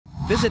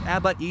Visit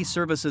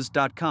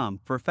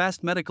abaeservices.com for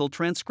fast medical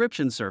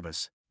transcription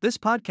service. This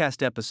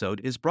podcast episode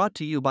is brought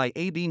to you by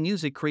AB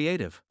Music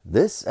Creative.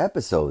 This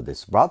episode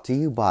is brought to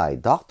you by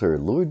Dr.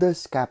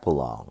 Lourdes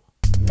Capulong.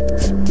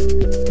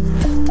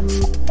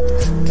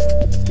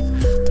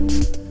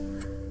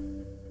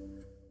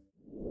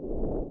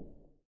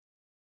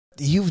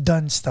 You've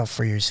done stuff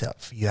for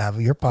yourself. You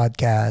have your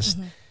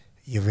podcast.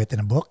 You've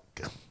written a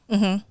book.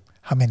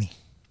 How many?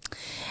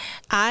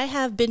 I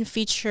have been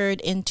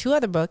featured in 2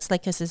 other books.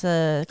 Like, this is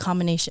a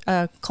combination,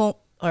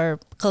 or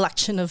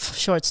collection of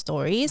short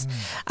stories.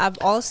 I've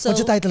also.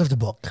 What's the title of the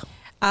book?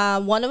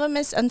 One of them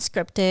is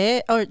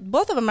Unscripted, or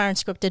both of them are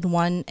Unscripted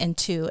 1 and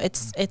 2.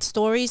 It's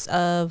stories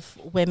of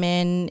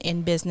women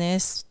in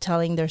business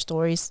telling their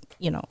stories,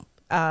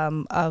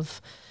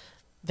 of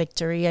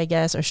victory, I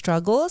guess, or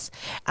struggles.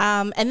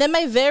 And then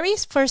my very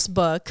first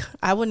book,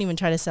 I wouldn't even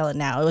try to sell it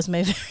now. It was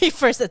my very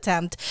first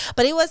attempt,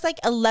 but it was like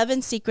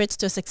 11 secrets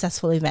to a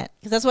successful event.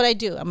 Because that's what I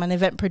do. I'm an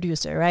event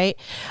producer, right?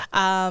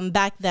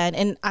 Back then.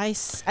 And I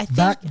think...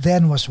 Back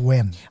then was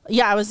when?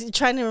 Yeah, I was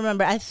trying to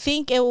remember. I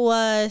think it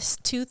was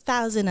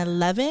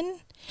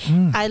 2011.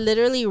 I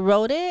literally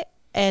wrote it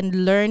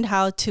and learned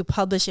how to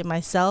publish it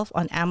myself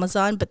on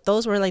Amazon, but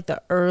those were like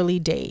the early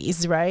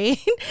days, right?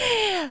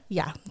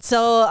 Yeah.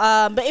 So,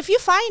 but if you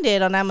find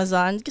it on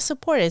Amazon, you can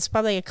support it. It's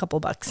probably a couple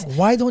bucks.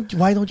 Why don't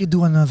you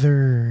do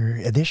another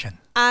edition?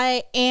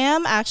 I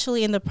am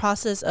actually in the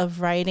process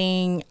of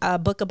writing a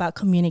book about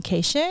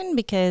communication,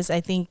 because I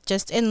think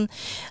just in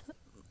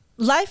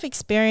life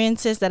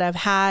experiences that I've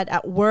had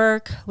at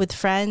work with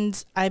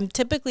friends, I'm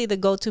typically the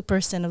go-to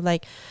person of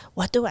like,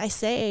 what do I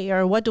say,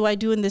 or what do I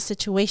do in this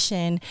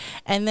situation?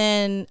 And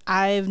then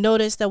I've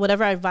noticed that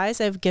whatever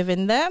advice I've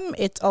given them,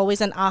 it's always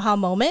an aha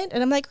moment.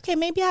 And I'm like, okay,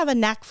 maybe I have a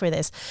knack for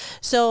this.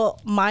 So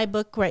my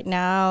book right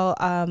now,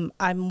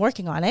 I'm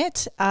working on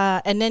it.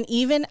 And then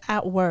even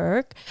at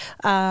work,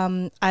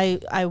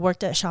 I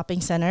worked at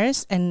shopping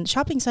centers, and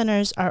shopping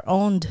centers are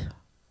owned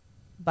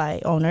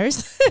by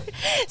owners.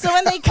 So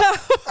when they come,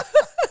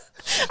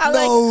 I'm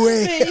no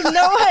way.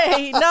 No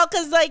way. No,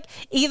 because like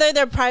either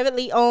they're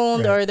privately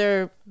owned, right, or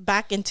they're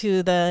back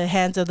into the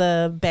hands of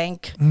the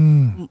bank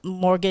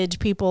mortgage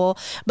people.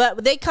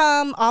 But they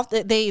come off,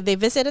 they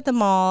visit at the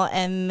mall,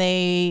 and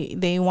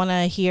they want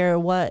to hear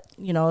what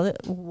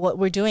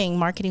we're doing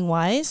marketing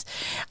wise.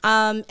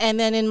 And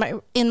then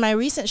in my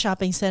recent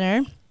shopping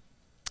center,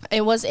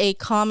 it was a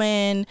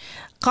common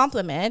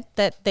compliment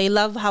that they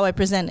love how I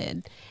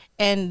presented.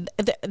 And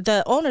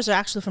the owners are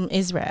actually from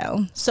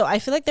Israel. So I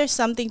feel like there's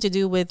something to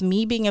do with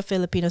me being a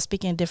Filipino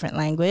speaking a different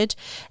language,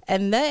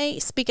 and they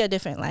speak a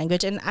different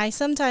language. And I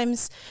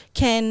sometimes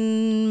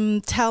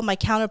can tell my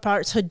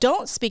counterparts who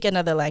don't speak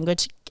another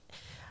language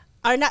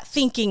are not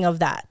thinking of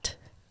that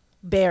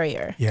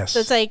barrier. Yes.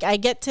 So it's like I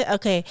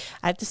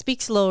have to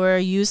speak slower,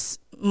 use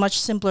much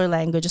simpler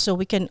language so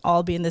we can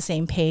all be in the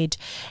same page.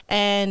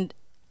 And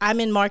I'm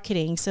in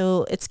marketing,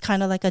 so it's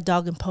kind of like a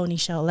dog and pony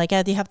show. Like,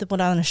 you have to put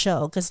on a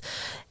show, because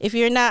if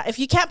you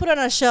can't put on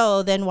a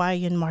show, then why are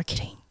you in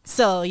marketing?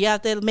 So you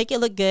have to make it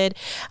look good.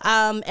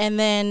 And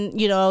then,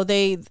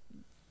 they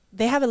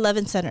have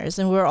 11 centers,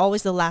 and we're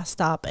always the last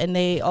stop, and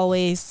they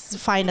always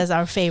find us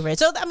our favorite.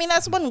 So, I mean,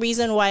 that's one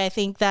reason why I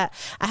think that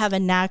I have a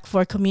knack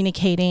for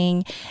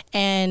communicating,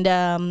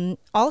 and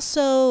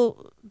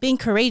also being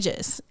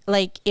courageous.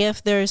 Like,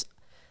 if there's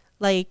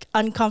like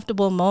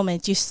uncomfortable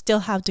moments, you still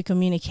have to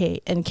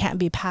communicate and can't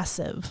be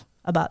passive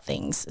about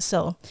things.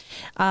 So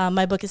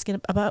my book is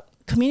about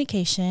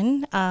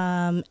communication,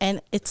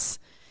 and it's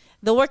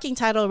the working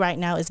title right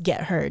now is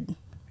Get Heard.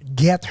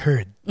 Get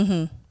Heard.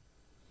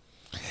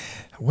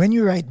 When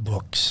you write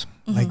books,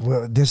 like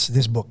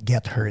this book,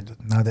 Get Heard,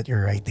 now that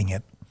you're writing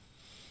it,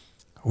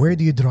 where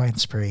do you draw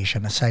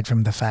inspiration aside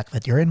from the fact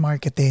that you're in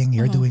marketing,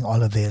 you're doing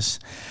all of this?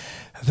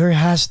 There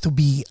has to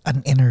be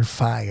an inner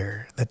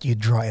fire that you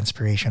draw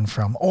inspiration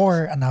from,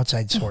 or an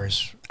outside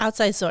source.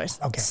 Outside source.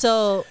 Okay.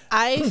 So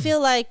I feel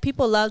like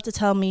people love to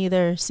tell me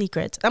their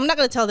secrets. I'm not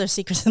going to tell their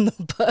secrets in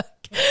the book,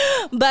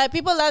 but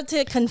people love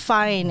to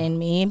confide in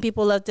me, and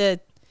people love to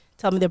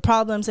tell me their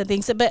problems and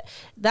things. But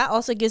that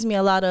also gives me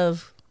a lot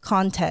of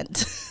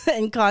content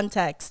and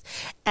context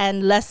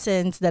and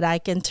lessons that I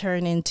can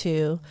turn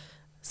into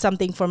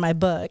something for my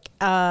book.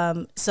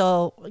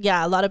 So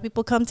yeah, a lot of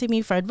people come to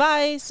me for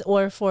advice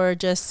or for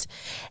just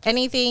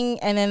anything,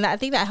 and then I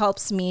think that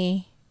helps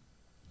me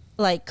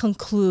like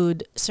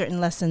conclude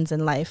certain lessons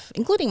in life,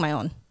 including my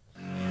own.